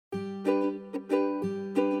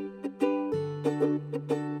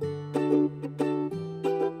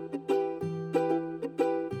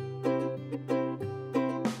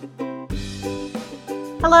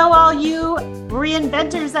Hello, all you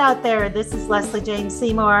reinventors out there. This is Leslie Jane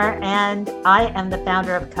Seymour, and I am the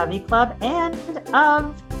founder of Covey Club and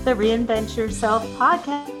of the Reinvent Yourself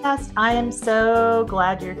podcast. I am so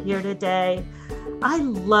glad you're here today. I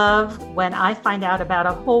love when I find out about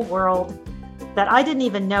a whole world that I didn't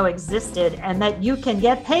even know existed and that you can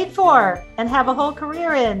get paid for and have a whole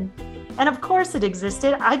career in. And of course it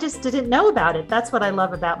existed. I just didn't know about it. That's what I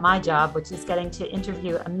love about my job, which is getting to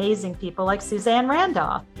interview amazing people like Suzanne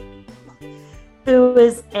Randolph, who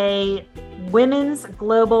is a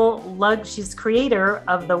she's creator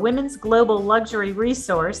of the Women's Global Luxury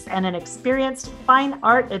Resource and an experienced fine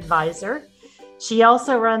art advisor. She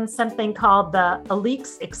also runs something called the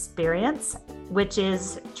Alix Experience, which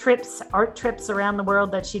is art trips around the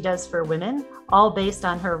world that she does for women, all based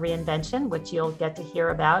on her reinvention, which you'll get to hear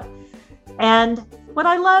about. And what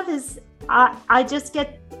I love is I just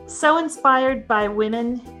get so inspired by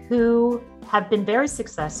women who have been very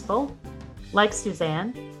successful, like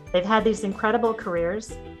Suzanne. They've had these incredible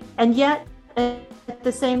careers, and yet at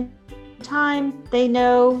the same time, they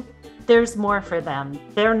know there's more for them.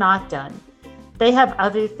 They're not done. They have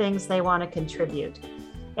other things they want to contribute.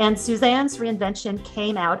 And Suzanne's reinvention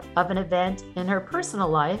came out of an event in her personal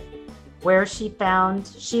life where she found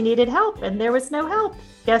she needed help and there was no help.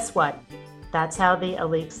 Guess what? That's how the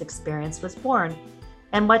Alix Experience was born.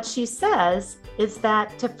 And what she says is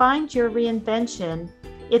that to find your reinvention,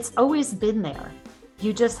 it's always been there.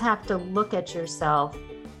 You just have to look at yourself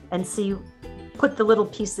and put the little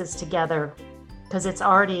pieces together because it's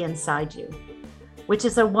already inside you, which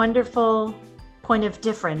is a wonderful point of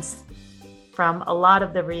difference from a lot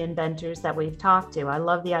of the reinventors that we've talked to. I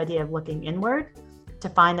love the idea of looking inward to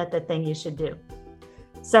find out the thing you should do.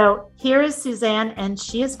 So here is Suzanne, and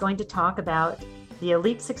she is going to talk about the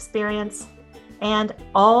Alix Experience and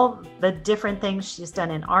all the different things she's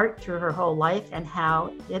done in art through her whole life and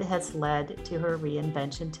how it has led to her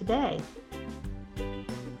reinvention today.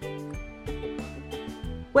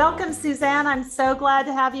 Welcome, Suzanne. I'm so glad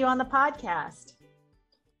to have you on the podcast.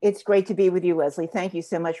 It's great to be with you, Leslie. Thank you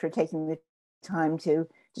so much for taking the time to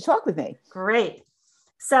talk with me. Great.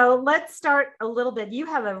 So let's start a little bit. You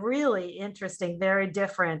have a really interesting, very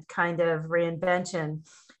different kind of reinvention.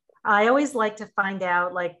 I always like to find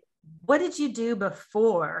out, what did you do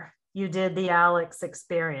before you did the Alix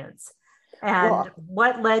Experience? And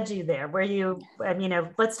what led you there?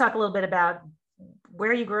 Let's talk a little bit about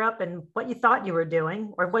where you grew up and what you thought you were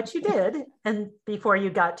doing or what you did and before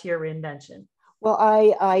you got to your reinvention. Well,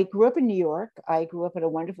 I grew up in New York. I grew up at a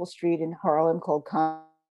wonderful street in Harlem called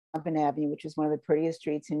Compton Avenue, which is one of the prettiest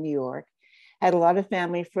streets in New York. Had a lot of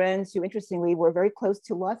family friends who, interestingly, were very close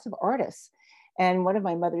to lots of artists. And one of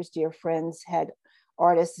my mother's dear friends had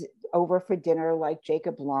artists over for dinner like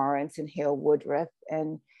Jacob Lawrence and Hale Woodruff.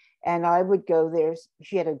 And I would go there.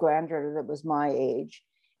 She had a granddaughter that was my age.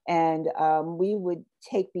 And we would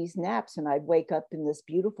take these naps and I'd wake up in this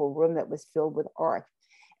beautiful room that was filled with art.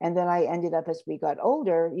 And then I ended up, as we got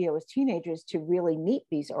older, as teenagers, to really meet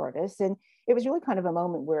these artists. And it was really kind of a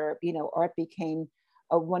moment where, art became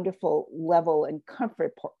a wonderful level and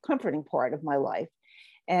comforting part of my life.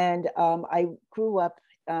 And I grew up,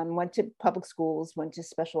 went to public schools, went to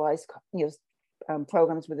specialized,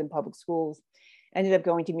 programs within public schools, ended up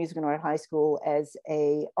going to Music and Art High School as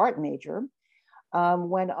a art major.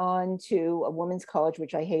 Went on to a women's college,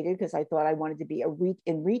 which I hated because I thought I wanted to be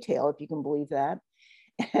in retail, if you can believe that.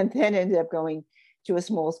 And then ended up going to a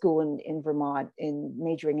small school in Vermont in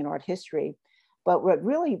majoring in art history. But what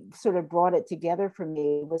really sort of brought it together for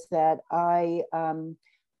me was that I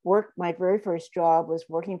my very first job was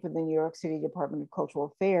working for the New York City Department of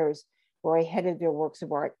Cultural Affairs, where I headed their works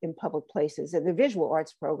of art in public places, and the visual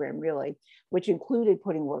arts program really, which included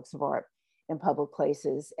putting works of art in public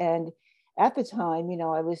places. And at the time,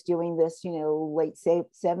 I was doing this, late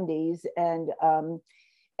 70s,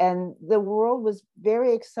 and the world was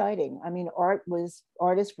very exciting. I mean,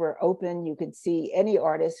 artists were open. You could see any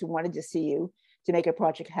artist who wanted to see you to make a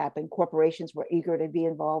project happen. Corporations were eager to be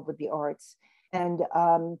involved with the arts. And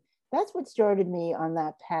that's what started me on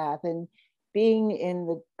that path. And being in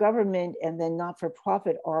the government and then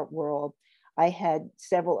not-for-profit art world, I had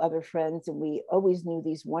several other friends, and we always knew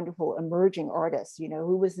these wonderful emerging artists,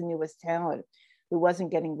 who was the newest talent, who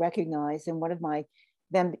wasn't getting recognized. And one of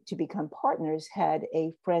them to become partners had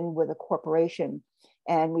a friend with a corporation.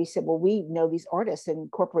 And we said, well, we know these artists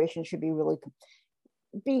and corporations should be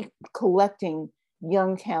collecting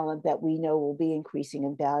young talent that we know will be increasing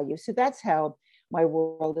in value. So that's how my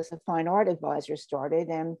world as a fine art advisor started,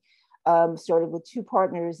 and started with two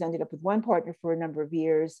partners, ended up with one partner for a number of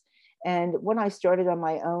years. And when I started on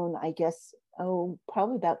my own, I guess,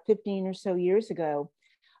 probably about 15 or so years ago,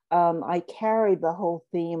 I carried the whole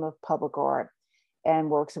theme of public art and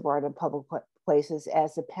works of art in public places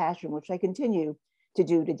as a passion, which I continue to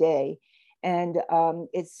do today. And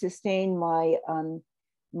it sustained my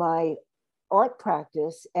art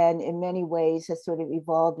practice, and in many ways has sort of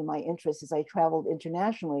evolved in my interests as I traveled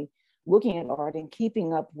internationally, looking at art and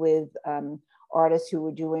keeping up with artists who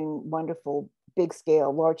were doing wonderful big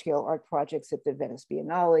scale, large scale art projects at the Venice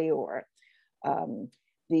Biennale or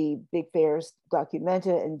the big fairs,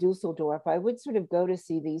 Documenta and Dusseldorf. I would sort of go to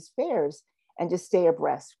see these fairs and just stay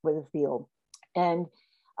abreast with the field. And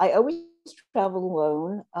I always traveled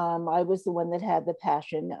alone. I was the one that had the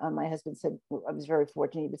passion. My husband said, I was very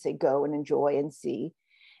fortunate, he would say, go and enjoy and see.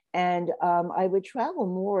 And I would travel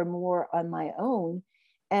more and more on my own.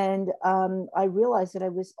 And I realized that I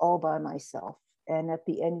was all by myself. And at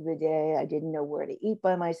the end of the day, I didn't know where to eat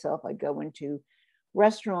by myself. I'd go into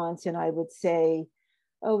restaurants and I would say,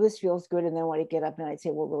 oh, this feels good. And then when I get up and I'd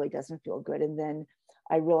say, well, it really doesn't feel good. And then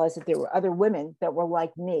I realized that there were other women that were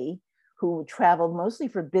like me who traveled mostly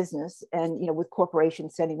for business and, you know, with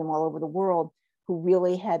corporations sending them all over the world, who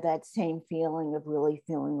really had that same feeling of really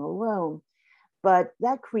feeling alone. But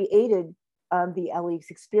that created the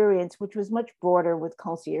LEX experience, which was much broader with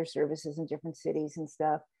concierge services in different cities and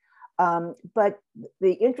stuff. But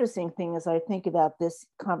the interesting thing as I think about this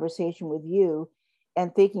conversation with you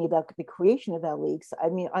and thinking about the creation of LEX, I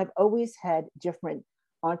mean, I've always had different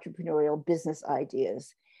entrepreneurial business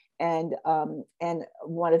ideas. And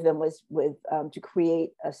one of them was with to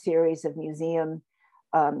create a series of museum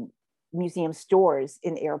stores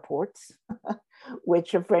in airports,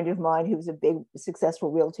 which a friend of mine who's a big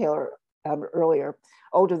successful retailer earlier,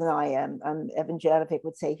 older than I am, Evan Janovic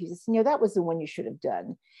would say, he says, you know, that was the one you should have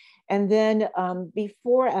done. And then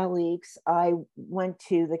before LEX, I went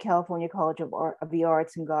to the California College of the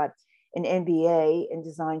Arts and got an MBA in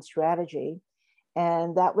design strategy.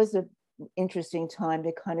 And that was an interesting time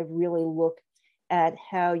to kind of really look at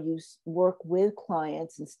how you work with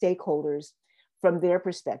clients and stakeholders from their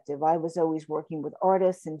perspective. I was always working with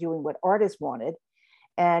artists and doing what artists wanted.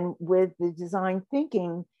 And with the design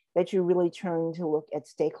thinking, that you really turn to look at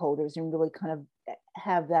stakeholders and really kind of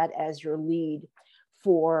have that as your lead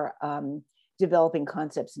for developing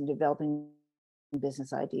concepts and developing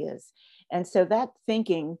business ideas. And so that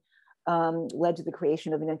thinking led to the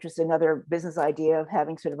creation of another business idea of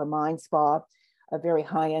having sort of a mind spa, a very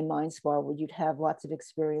high-end mind spa where you'd have lots of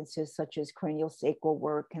experiences such as cranial sacral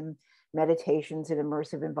work and meditations in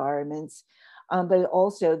immersive environments. But it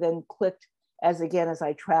also then clicked as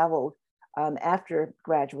I traveled after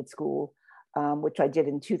graduate school, which I did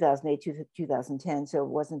in 2008 to 2010. So it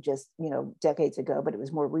wasn't just, you know, decades ago, but it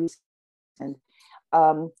was more recent.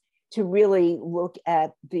 To really look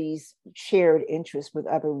at these shared interests with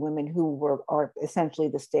other women who are essentially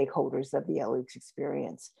the stakeholders of the LEX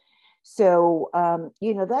experience. So,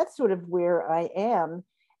 you know, that's sort of where I am,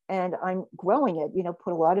 and I'm growing it, you know,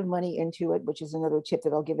 put a lot of money into it, which is another tip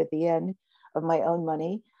that I'll give at the end of my own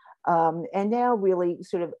money. And now really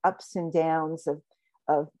sort of ups and downs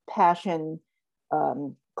of passion,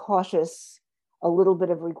 cautious, a little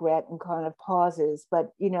bit of regret and kind of pauses,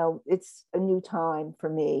 but, you know, it's a new time for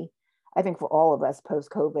me, I think for all of us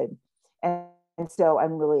post-COVID. And so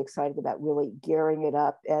I'm really excited about really gearing it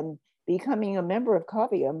up and becoming a member of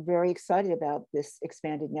CAVIA. I'm very excited about this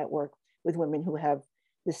expanded network with women who have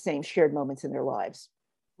the same shared moments in their lives.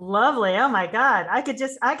 Lovely. Oh my God. I'm going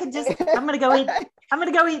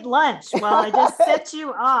to go eat lunch while I just set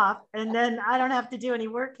you off, and then I don't have to do any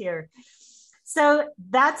work here. So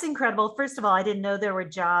that's incredible. First of all, I didn't know there were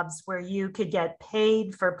jobs where you could get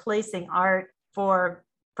paid for placing art for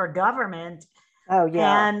government. Oh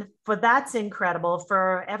yeah. And that's incredible.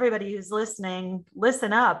 For everybody who's listening,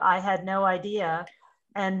 listen up. I had no idea.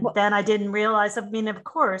 And then I didn't realize, I mean, of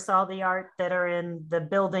course, all the art that are in the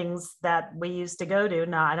buildings that we used to go to.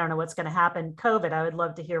 Now, I don't know what's going to happen. COVID, I would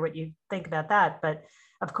love to hear what you think about that. But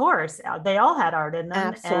of course, they all had art in them.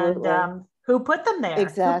 Absolutely. And who put them there?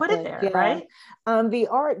 Exactly. Who put it there, yeah. right?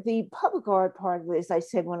 The public art part of it, as I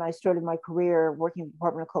said, when I started my career working in the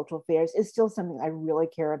Department of Cultural Affairs, is still something I really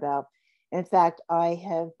care about. In fact, I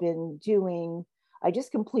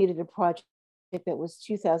just completed a project that was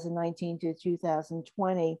 2019 to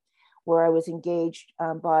 2020, where I was engaged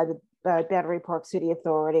by the Battery Park City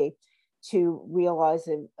Authority to realize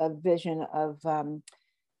a vision of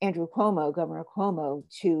Andrew Cuomo, Governor Cuomo,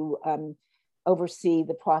 to oversee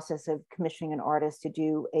the process of commissioning an artist to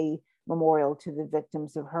do a memorial to the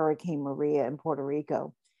victims of Hurricane Maria in Puerto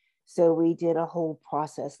Rico. So we did a whole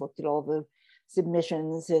process, looked at all the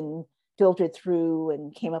submissions and filtered through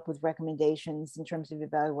and came up with recommendations in terms of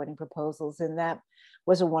evaluating proposals. And that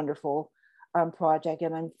was a wonderful project,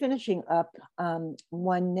 and I'm finishing up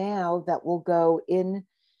one now that will go in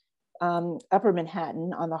Upper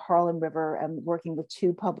Manhattan on the Harlem River. I'm working with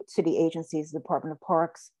two public city agencies, the Department of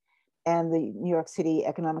Parks and the New York City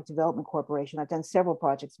Economic Development Corporation. I've done several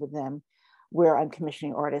projects with them where I'm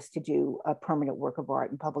commissioning artists to do a permanent work of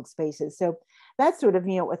art in public spaces. So that's sort of,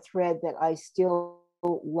 a thread that I still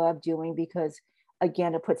love doing, because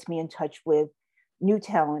again, it puts me in touch with new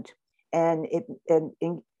talent, and it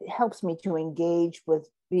helps me to engage with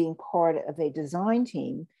being part of a design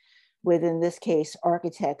team with, in this case,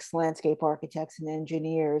 architects, landscape architects and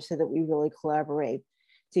engineers, so that we really collaborate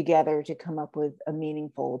together to come up with a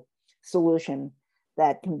meaningful solution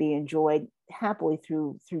that can be enjoyed happily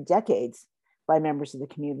through decades by members of the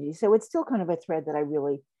community. So it's still kind of a thread that I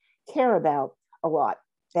really care about a lot.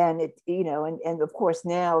 And it, and of course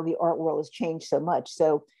now the art world has changed so much.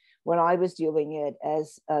 So when I was doing it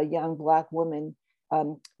as a young Black woman,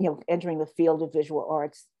 entering the field of visual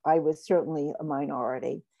arts, I was certainly a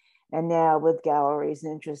minority. And now with galleries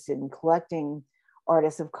interested in collecting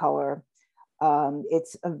artists of color,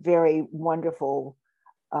 it's a very wonderful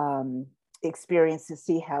experience to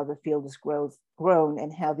see how the field has grown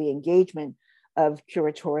and how the engagement of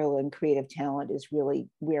curatorial and creative talent is really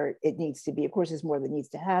where it needs to be. Of course, there's more that needs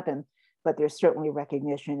to happen, but there's certainly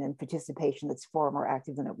recognition and participation that's far more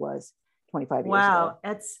active than it was 25 years ago. Wow,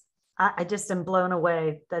 I just am blown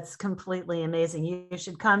away. That's completely amazing. You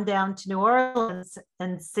should come down to New Orleans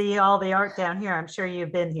and see all the art down here. I'm sure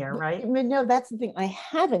you've been here, right? No, that's the thing. I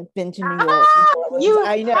haven't been to New Orleans. You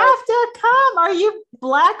have to come. Are you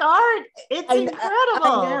Black art? It's incredible.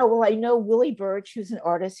 I know. Well, I know Willie Birch, who's an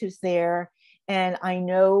artist who's there, and I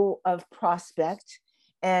know of Prospect,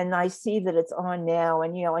 and I see that it's on now.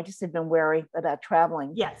 And I just have been wary about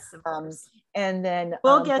traveling. Yes, of course. And then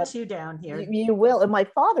we'll get you down here. You will. And my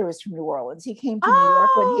father is from New Orleans. He came to New York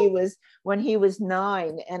when he was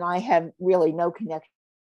 9, and I have really no connection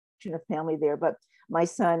of family there. But my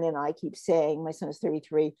son and I keep saying, my son is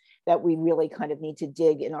 33, that we really kind of need to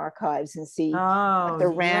dig in archives and see what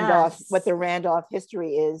the Randolph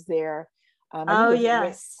history is there.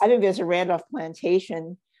 Yes. I think there's a Randolph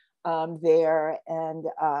plantation there, and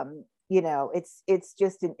it's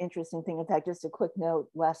just an interesting thing. In fact, just a quick note,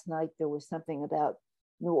 last night there was something about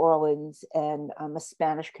New Orleans and a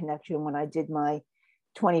Spanish connection. When I did my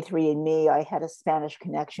 23andMe, I had a Spanish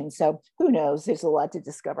connection. So who knows? There's a lot to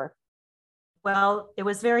discover. Well, it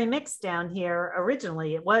was very mixed down here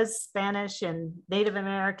originally. It was Spanish and Native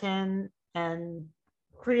American and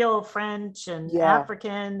Creole, French, and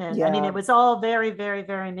African. And I mean, it was all very, very,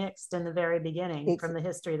 very mixed in the very beginning from the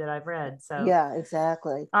history that I've read. So yeah,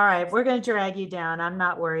 exactly. All right, we're going to drag you down. I'm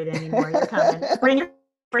not worried anymore. You're coming.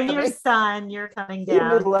 Bring your son. You're coming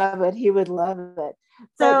down. He would love it. He would love it.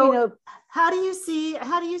 So, but, how do you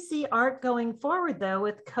see art going forward though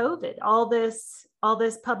with COVID? All this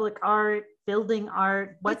public art, building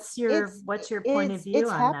art. What's your point of view on that?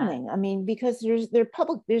 It's happening. I mean, because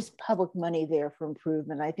there's public money there for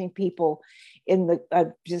improvement. I think people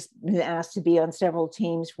I've just been asked to be on several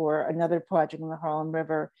teams for another project on the Harlem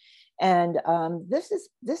River, and this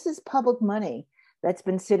is public money that's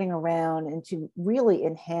been sitting around, and to really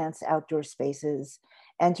enhance outdoor spaces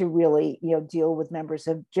and to really deal with members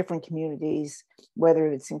of different communities, whether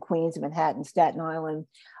it's in Queens, Manhattan, Staten Island.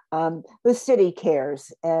 The city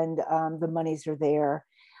cares, and the monies are there.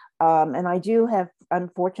 And I'm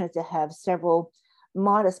fortunate to have several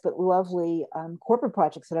modest but lovely corporate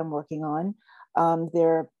projects that I'm working on.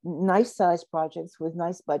 They're nice sized projects with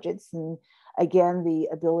nice budgets, and again, the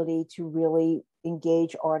ability to really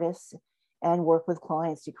engage artists and work with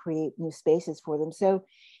clients to create new spaces for them. So,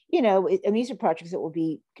 and these are projects that will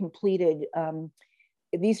be completed.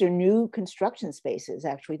 These are new construction spaces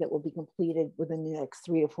actually that will be completed within the next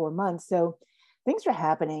 3 to 4 months. So things are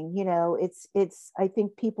happening. I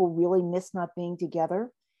think people really miss not being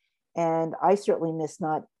together. And I certainly miss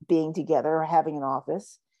not being together or having an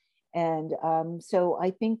office. And so I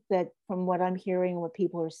think that from what I'm hearing, what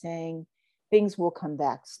people are saying, things will come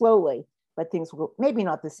back slowly, but things will maybe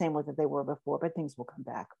not the same way that they were before, but things will come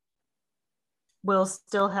back. We'll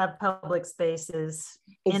still have public spaces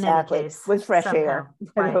exactly. in any case with fresh somehow. air,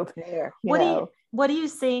 right. Open air. What are you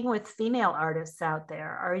seeing with female artists out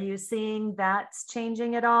there? Are you seeing that's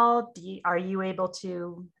changing at all? Are you able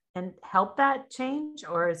to help that change,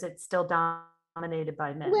 or is it still dominated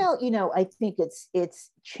by men? Well, I think it's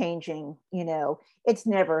changing. It's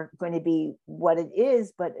never going to be what it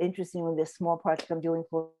is, but interestingly, this small project I'm doing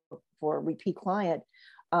for a repeat client,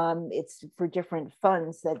 it's for different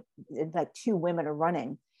funds that in fact 2 women are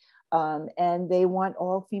running. And they want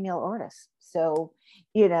all female artists. So,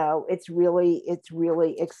 you know, it's really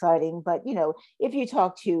exciting. But, you know, if you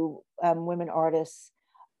talk to women artists,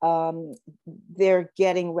 they're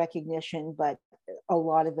getting recognition, but a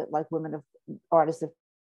lot of it, like women of artists of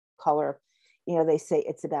color, you know, they say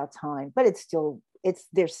it's about time, but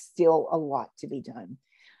there's still a lot to be done.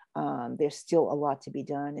 There's still a lot to be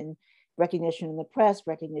done, and recognition in the press,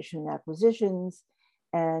 recognition in acquisitions,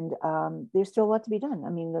 and there's still a lot to be done. I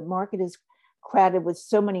mean, the market is crowded with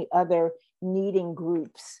so many other needing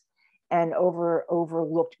groups and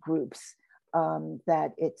overlooked groups,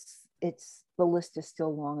 that it's the list is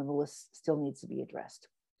still long, and the list still needs to be addressed.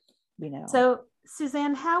 You know. So,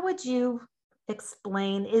 Suzanne, how would you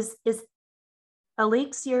explain, is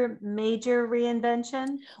Alix your major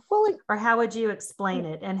reinvention? Well, or how would you explain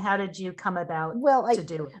it, and how did you come about to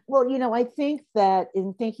do it? Well, you know, I think that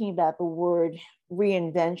in thinking about the word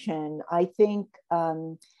reinvention, I think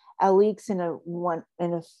Alix in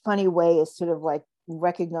a funny way is sort of like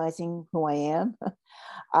recognizing who I am.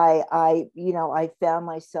 I found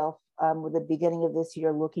myself with the beginning of this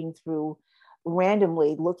year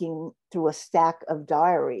randomly looking through a stack of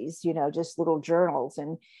diaries, you know, just little journals.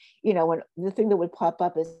 And, you know, when the thing that would pop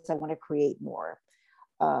up is I want to create more.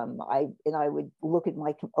 I would look at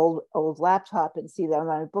my old laptop and see that on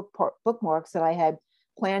my bookmarks that I had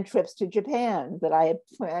planned trips to Japan, that I had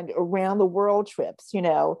planned around the world trips, you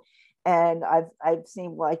know. And I've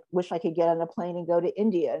seen, like, wish I could get on a plane and go to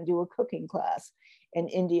India and do a cooking class in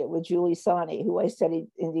India with Julie Sani, who I studied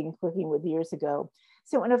Indian cooking with years ago.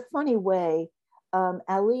 So in a funny way,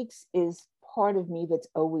 Alix is part of me that's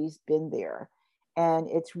always been there. And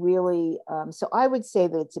it's really, so I would say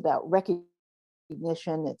that it's about recognition.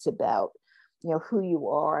 It's about, you know, who you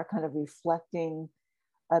are, kind of reflecting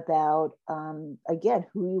about, again,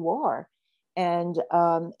 who you are, and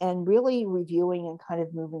really reviewing and kind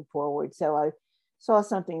of moving forward. So I saw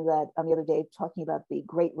something that the other day talking about the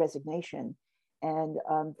Great Resignation, and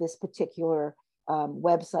this particular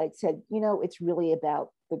website said, you know, it's really about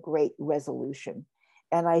the Great Resolution.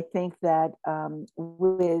 And I think that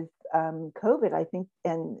with COVID, I think,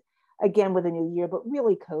 and again with a new year, but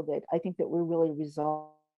really COVID, I think that we're really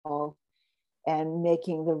resolved and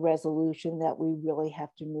making the resolution that we really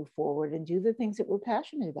have to move forward and do the things that we're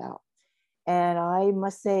passionate about. And I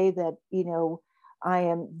must say that, you know, I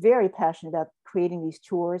am very passionate about creating these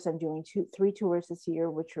tours. I'm doing 3 tours this year,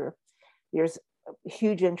 which there's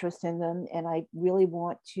huge interest in them. And I really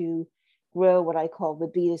want to grow what I call the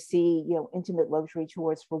B2C, you know, intimate luxury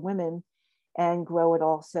tours for women, and grow it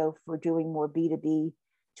also for doing more B2B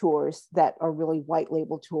tours that are really white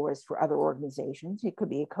label tours for other organizations. It could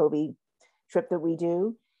be a Kobe trip that we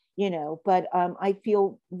do, you know, but I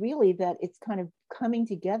feel really that it's kind of coming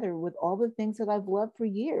together with all the things that I've loved for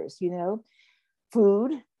years, you know,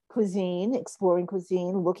 food, cuisine, exploring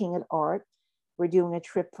cuisine, looking at art. We're doing a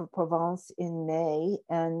trip for Provence in May,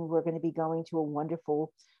 and we're going to be going to a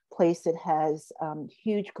wonderful place that has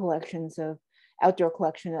huge collections of outdoor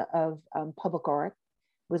collection of public art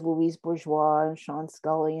with Louise Bourgeois and Sean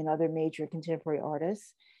Scully and other major contemporary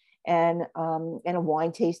artists, and a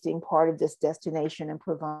wine tasting part of this destination in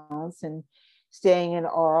Provence, and staying in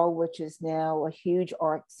Arles, which is now a huge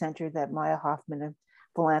art center that Maya Hoffman, a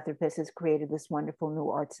philanthropist, has created this wonderful new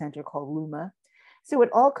art center called Luma. So it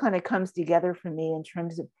all kind of comes together for me in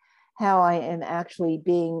terms of how I am actually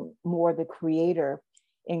being more the creator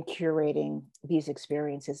in curating these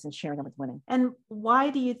experiences and sharing them with women. And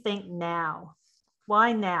why do you think now?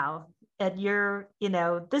 Why now? At your, you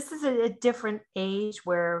know, this is a different age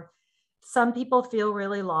where some people feel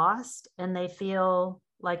really lost, and they feel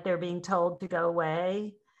like they're being told to go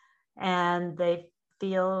away, and they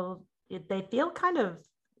feel kind of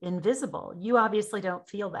invisible. You obviously don't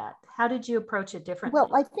feel that. How did you approach it differently?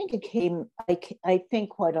 Well, I think it came, I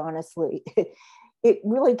think quite honestly, it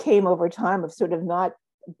really came over time of sort of not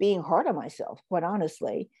being hard on myself, quite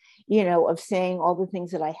honestly, you know, of saying all the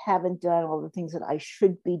things that I haven't done, all the things that I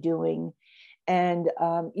should be doing. And,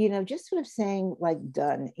 you know, just sort of saying like,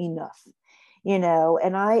 done, enough, you know,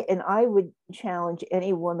 and I would challenge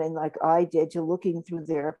any woman like I did to looking through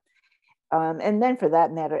their, and then for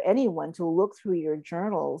that matter, anyone to look through your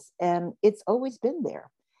journals, and it's always been there.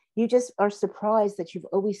 You just are surprised that you've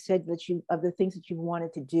always said that of the things that you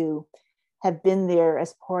wanted to do have been there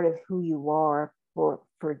as part of who you are for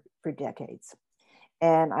decades.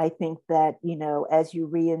 And I think that, you know, as you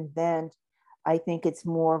reinvent, I think it's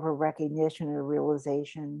more of a recognition and a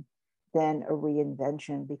realization than a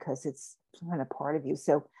reinvention, because it's kind of part of you.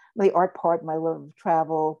 So the art part, my love of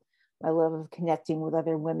travel, my love of connecting with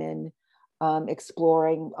other women,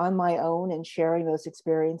 exploring on my own and sharing those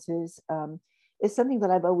experiences, is something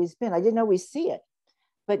that I've always been. I didn't always see it,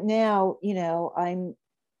 but now,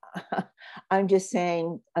 I'm just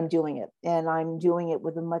saying I'm doing it, and I'm doing it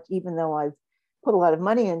with a much, even though I've put a lot of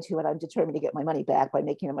money into it, I'm determined to get my money back by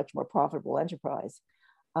making a much more profitable enterprise.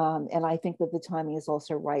 And I think that the timing is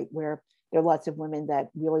also right, where there are lots of women that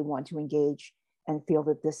really want to engage and feel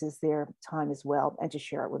that this is their time as well, and to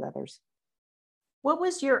share it with others. What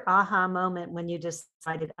was your aha moment when you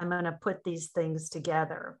decided, I'm going to put these things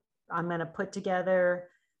together? I'm going to put together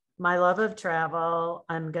my love of travel.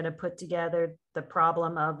 I'm going to put together the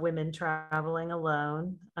problem of women traveling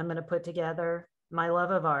alone. I'm going to put together my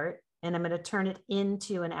love of art, and I'm going to turn it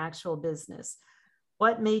into an actual business.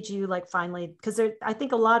 What made you like finally, because I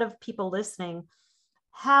think a lot of people listening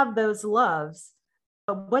have those loves,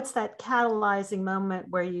 but what's that catalyzing moment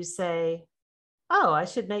where you say, oh, I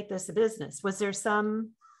should make this a business? Was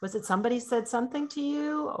it somebody said something to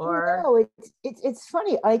you, or? No, it's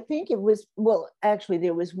funny. I think it was, well, actually,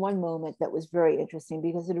 there was one moment that was very interesting,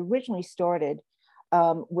 because it originally started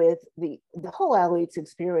with the whole Alex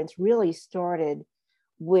experience really started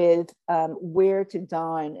with Where to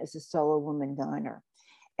Dine as a solo woman diner.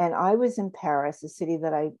 And I was in Paris, a city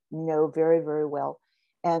that I know very, very well.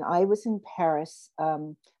 And I was in Paris.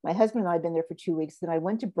 My husband and I had been there for 2 weeks. Then I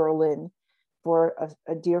went to Berlin for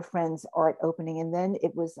a dear friend's art opening. And then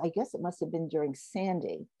it was, I guess it must have been during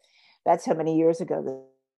Sandy. That's how many years ago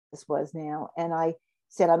this was now. And I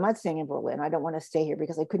said, I'm not staying in Berlin. I don't want to stay here,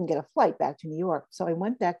 because I couldn't get a flight back to New York. So I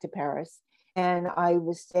went back to Paris, and I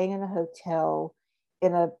was staying in a hotel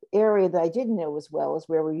in an area that I didn't know as well as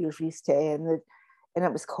where we usually stay. And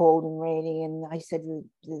it was cold and rainy. And I said to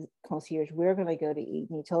the concierge, where can I go to eat?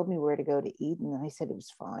 And he told me where to go to eat. And I said it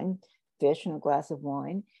was fine, fish and a glass of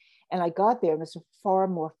wine. And I got there, and it's a far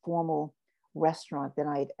more formal restaurant than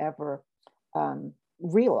I'd ever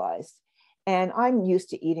realized. And I'm used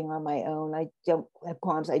to eating on my own. I don't have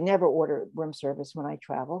qualms. I never order room service when I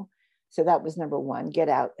travel. So that was number one, get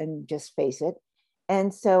out and just face it.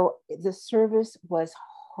 And so the service was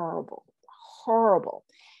horrible, horrible.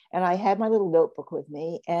 And I had my little notebook with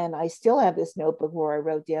me, and I still have this notebook where I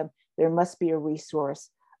wrote down, there must be a resource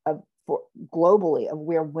for globally of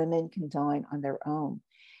where women can dine on their own.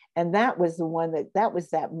 And that was the one that was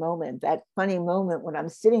that moment, that funny moment when I'm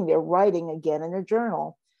sitting there writing again in a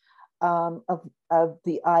journal of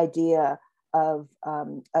the idea of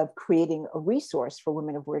creating a resource for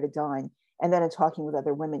women of where to dine. And then in talking with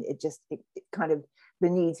other women, it kind of, the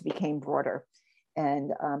needs became broader.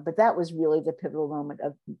 And but that was really the pivotal moment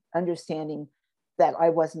of understanding that I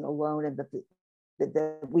wasn't alone, and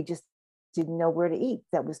that we just didn't know where to eat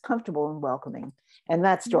that was comfortable and welcoming. And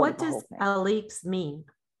that started the whole thing. What does Alex mean?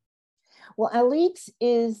 Well, Alex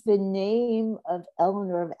is the name of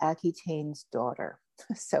Eleanor of Aquitaine's daughter.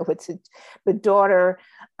 So it's the daughter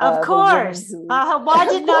of course. Why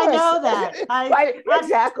didn't I know that?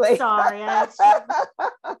 Exactly. Sorry.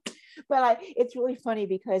 But it's really funny,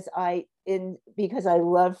 because I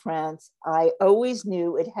love France. I always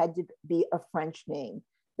knew it had to be a French name.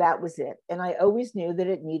 That was it. And I always knew that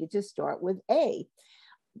it needed to start with A.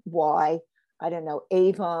 Why? I don't know.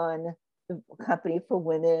 Avon, the company for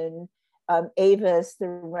women. Avis, the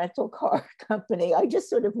rental car company. I just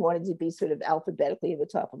sort of wanted to be sort of alphabetically at the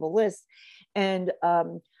top of the list. And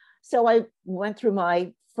so I went through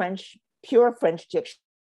my pure French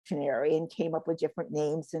dictionary and came up with different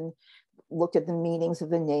names and looked at the meanings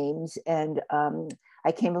of the names. And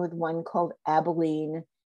I came up with one called Abilene,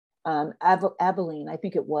 Abilene, I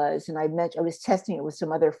think it was. And I was testing it with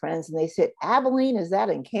some other friends, and they said, Abilene, is that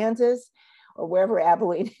in Kansas? Or wherever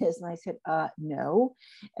Abilene is. And I said, no.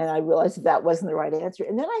 And I realized that wasn't the right answer.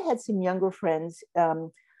 And then I had some younger friends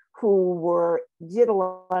who did a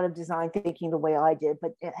lot of design thinking the way I did,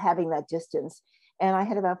 but having that distance. And I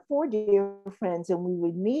had about 4 dear friends, and we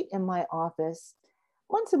would meet in my office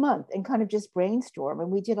once a month and kind of just brainstorm.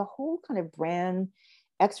 And we did a whole kind of brand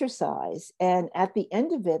exercise. And at the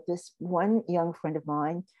end of it, this one young friend of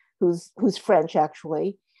mine, who's French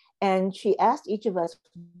actually, and she asked each of us,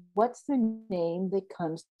 what's the name that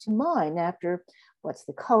comes to mind after, what's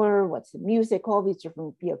the color, what's the music, all these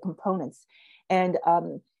different components. And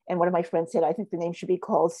one of my friends said, I think the name should be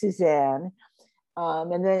called Suzanne.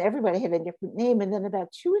 And then everybody had a different name. And then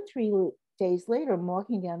about 2 or 3 days later, I'm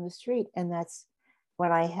walking down the street, and that's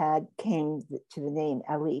when I came to the name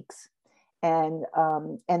Alex. And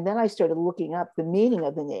then I started looking up the meaning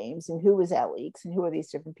of the names and who was Alex and who are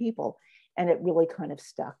these different people. And it really kind of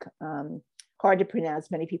stuck. Hard to pronounce.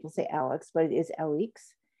 Many people say Alex, but it is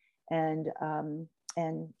Alex. And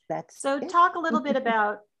that's so it. Talk a little bit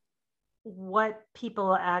about what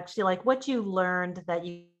people actually like, what you learned that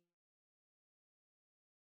you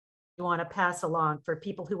want to pass along for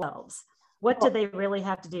people who else? What do they really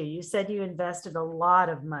have to do? You said you invested a lot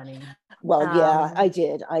of money. Well, yeah, I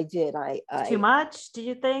did. Too much, do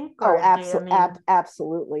you think? Oh, Or do you,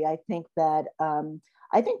 absolutely. I think that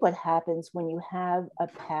I think what happens when you have a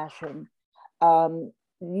passion,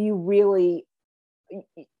 you really,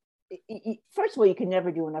 first of all, you can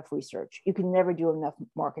never do enough research. You can never do enough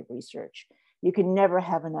market research. You can never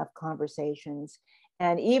have enough conversations.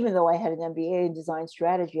 And even though I had an MBA in design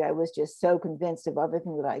strategy, I was just so convinced of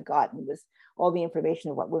everything that I got, and was all the information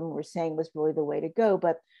of what women were saying was really the way to go.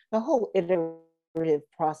 But the whole iterative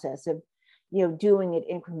process of, doing it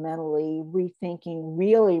incrementally,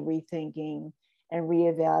 really rethinking and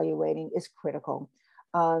reevaluating is critical,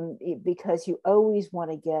 because you always want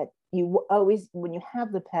to when you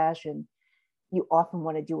have the passion, you often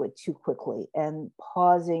want to do it too quickly, and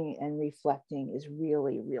pausing and reflecting is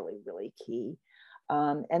really, really, really key.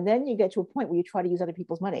 And then you get to a point where you try to use other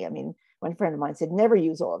people's money. I mean, one friend of mine said, never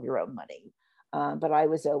use all of your own money. But I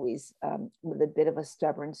was always, with a bit of a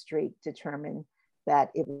stubborn streak, determined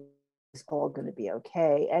that it was all going to be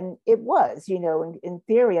okay. And it was, in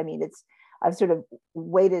theory. I mean, I've sort of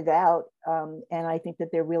waited out. And I think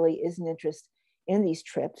that there really is an interest in these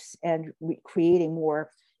trips and creating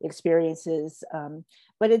more experiences.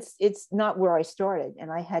 But it's not where I started. And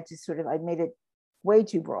I had to I made it way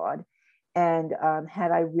too broad. And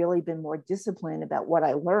had I really been more disciplined about what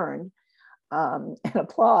I learned and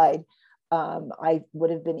applied, I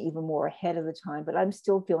would have been even more ahead of the time. But I'm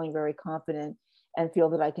still feeling very confident and feel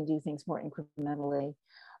that I can do things more incrementally.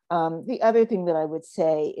 The other thing that I would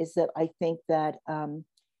say is that I think that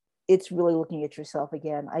it's really looking at yourself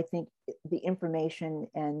again. I think the information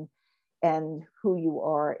and who you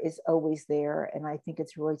are is always there. And I think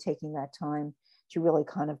it's really taking that time to really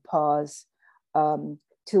kind of pause,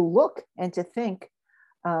 to look and to think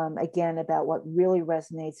again about what really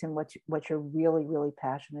resonates and what you're really, really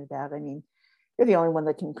passionate about. I mean, you're the only one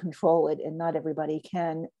that can control it, and not everybody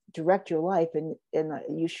can direct your life. And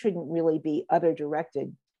you shouldn't really be other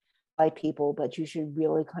directed by people, but you should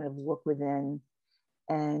really kind of look within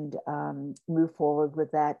and move forward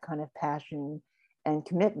with that kind of passion and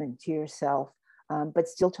commitment to yourself, but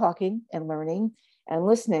still talking and learning and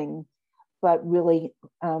listening, but really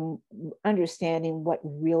understanding what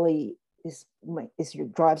really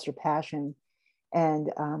drives your passion, and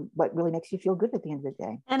what really makes you feel good at the end of the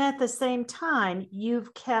day. And at the same time,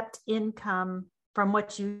 you've kept income from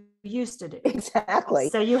what you used to do. Exactly.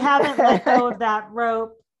 So you haven't let go of that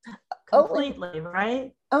rope completely,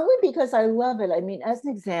 right? Only because I love it. I mean, as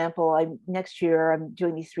an example, next year I'm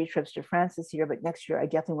doing these 3 trips to France this year, but next year I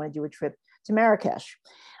definitely want to do a trip to Marrakesh.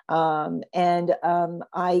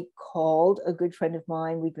 I called a good friend of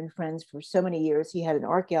mine. We've been friends for so many years. He had an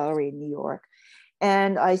art gallery in New York.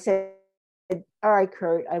 And I said, all right,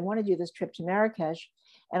 Kurt, I want to do this trip to Marrakesh.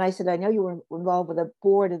 And I said, I know you were involved with a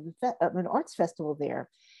board of an arts festival there.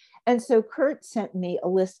 And so Kurt sent me a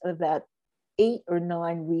list of about 8 or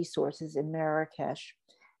 9 resources in Marrakesh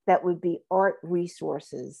that would be art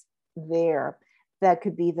resources there that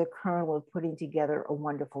could be the kernel of putting together a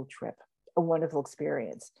wonderful trip, a wonderful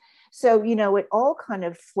experience. So, it all kind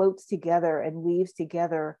of floats together and weaves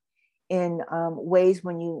together in ways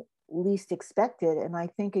when you least expect it. And I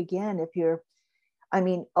think, again,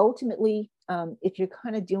 ultimately, if you're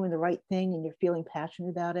kind of doing the right thing and you're feeling passionate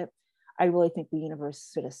about it, I really think the universe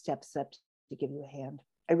sort of steps up to give you a hand.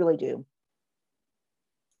 I really do.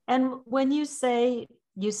 And when you say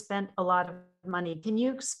you spent a lot of money, can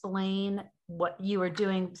you explain what you were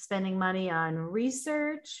doing, spending money on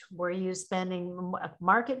research? Were you spending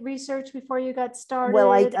market research before you got started? Well,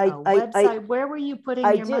 website? Where were you putting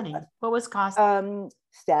your money? What was costing?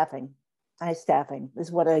 Staffing. Staffing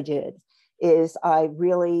is what I did. Is I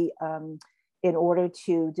really, in order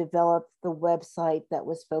to develop the website that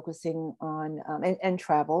was focusing on and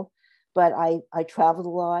travel, but I traveled a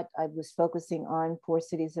lot. I was focusing on 4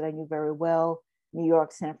 cities that I knew very well: New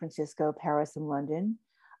York, San Francisco, Paris, and London.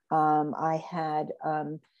 I had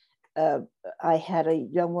a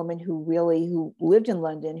young woman who lived in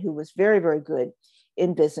London, who was very, very good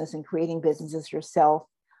in business and creating businesses herself.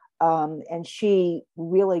 And she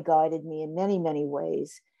really guided me in many, many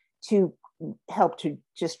ways to help to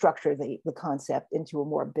structure the concept into a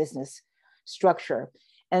more business structure.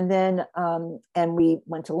 And then, and we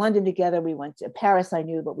went to London together. We went to Paris, I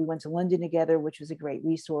knew, but we went to London together, which was a great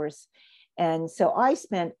resource. And so I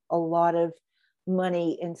spent a lot of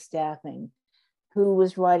money in staffing. Who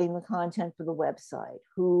was writing the content for the website?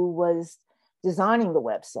 Who was designing the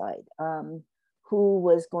website? Who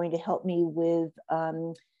was going to help me with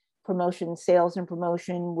promotion, sales and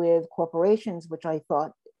promotion with corporations, which I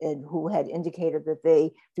thought and who had indicated that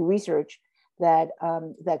they, through research, that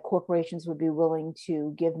that corporations would be willing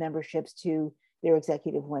to give memberships to their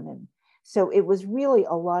executive women. So it was really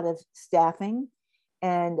a lot of staffing,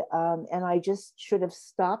 and I just should have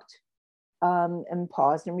stopped and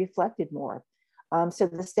paused and reflected more. So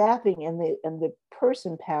the staffing and the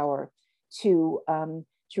person power to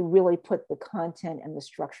really put the content and the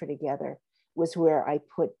structure together was where I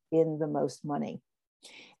put in the most money.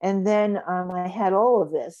 And then I had all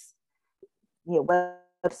of this,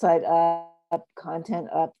 website up, content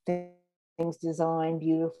up, things designed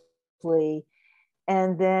beautifully.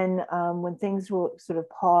 And then when things were sort of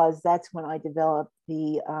paused, that's when I developed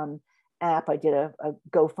the app. I did a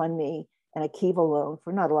GoFundMe and a Kiva loan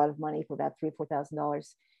for not a lot of money, for about $3,000 or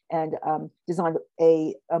 $4,000, and designed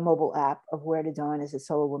a mobile app of where to dine as a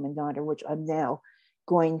solo woman diner, which I'm now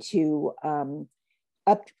going to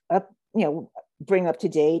bring up to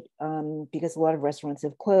date, because a lot of restaurants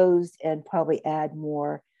have closed, and probably add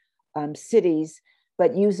more cities,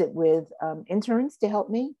 but use it with interns to help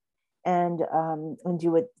me and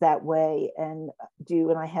do it that way. And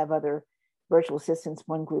I have other virtual assistants,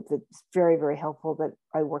 one group that's very, very helpful that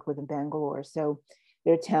I work with in Bangalore. So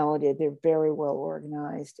they're talented, they're very well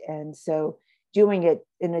organized. And so doing it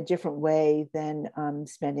in a different way than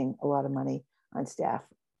spending a lot of money on staff.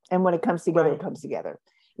 And when it comes together, Right. It comes together,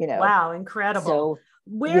 Wow, incredible. So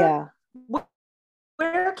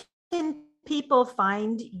where can people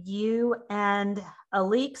find you and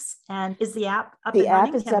Alix? And is the app up and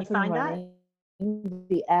running? Is can up we find and running.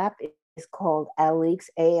 The app is called Alix,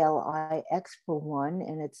 ALIX for one,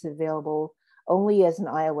 and it's available only as an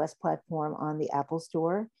iOS platform on the Apple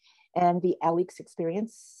Store. And the Alix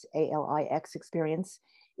experience, ALIX experience,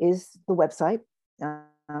 is the website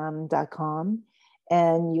 .com.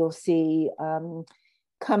 And you'll see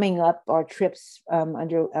coming up our trips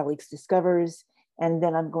under Alix Discovers. And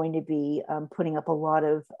then I'm going to be putting up a lot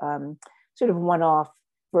of sort of one-off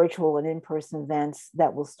virtual and in-person events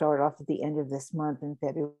that will start off at the end of this month in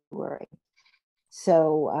February.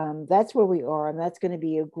 So that's where we are, and that's going to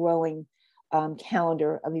be a growing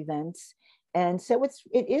calendar of events. And so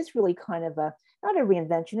it is really kind of not a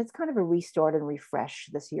reinvention, it's kind of a restart and refresh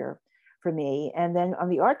this year for me. And then on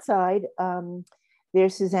the art side,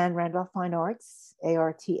 there's Suzanne Randolph Fine Arts,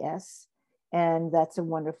 ARTS, and that's a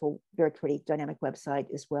wonderful, very pretty dynamic website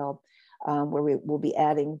as well, where we will be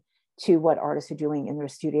adding to what artists are doing in their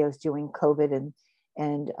studios during COVID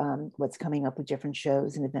and what's coming up with different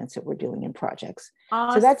shows and events that we're doing and projects.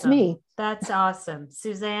 Awesome. So that's me. That's awesome.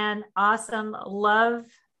 Suzanne, awesome.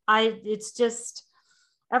 It's just,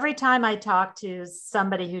 every time I talk to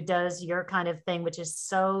somebody who does your kind of thing, which is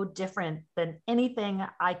so different than anything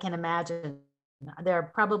I can imagine, there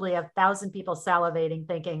are probably 1,000 people salivating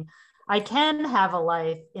thinking, I can have a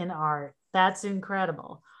life in art. That's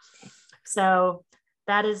incredible. So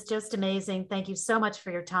that is just amazing. Thank you so much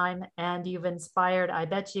for your time. And you've inspired, I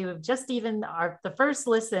bet you just even the first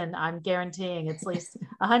listen, I'm guaranteeing at least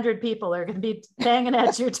 100 people are going to be banging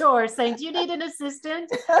at your door saying, do you need an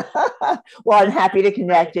assistant? Well, I'm happy to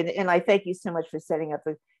connect. And I thank you so much for setting up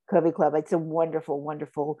the Covey Club. It's a wonderful,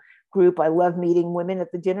 wonderful group. I love meeting women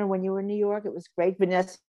at the dinner when you were in New York. It was great.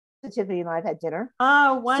 Vanessa, Tiffany, and I have had dinner.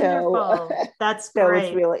 Oh, wonderful. So, that's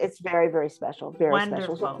great. So it's very, very special. Very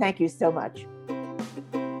wonderful. Special. So thank you so much.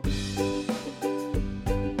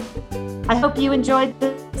 I hope you enjoyed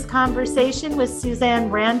this conversation with Suzanne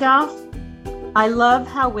Randolph. I love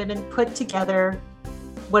how women put together,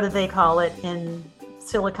 what do they call it in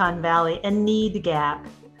Silicon Valley, a need gap.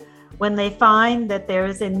 When they find that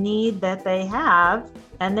there's a need that they have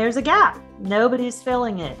and there's a gap, nobody's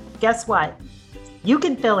filling it. Guess what? You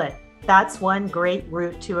can fill it. That's one great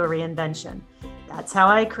route to a reinvention. That's how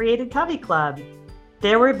I created Covey Club.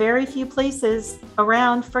 There were very few places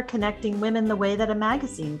around for connecting women the way that a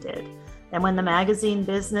magazine did. And when the magazine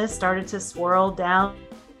business started to swirl down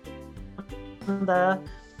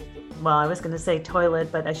I was going to say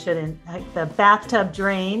toilet, but I shouldn't, the bathtub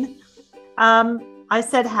drain, I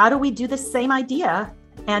said, how do we do the same idea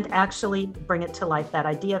and actually bring it to life, that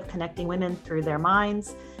idea of connecting women through their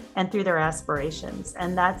minds and through their aspirations?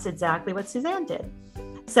 And that's exactly what Suzanne did.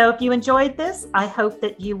 So if you enjoyed this, I hope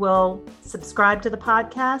that you will subscribe to the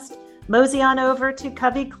podcast, mosey on over to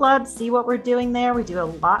Covey Club, see what we're doing there. We do a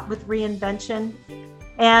lot with reinvention,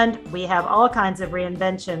 and we have all kinds of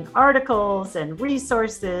reinvention articles and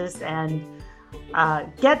resources and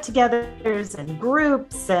get-togethers and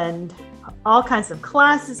groups and all kinds of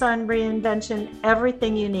classes on reinvention.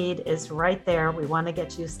 Everything you need is right there. We want to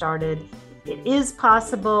get you started. It is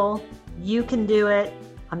possible. You can do it.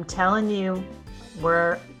 I'm telling you,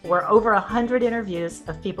 we're over 100 interviews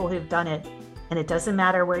of people who've done it. And it doesn't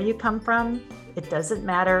matter where you come from. It doesn't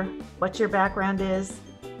matter what your background is.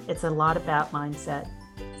 It's a lot about mindset.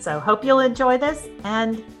 So hope you'll enjoy this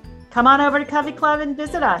and come on over to Covey Club and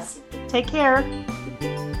visit us. Take care.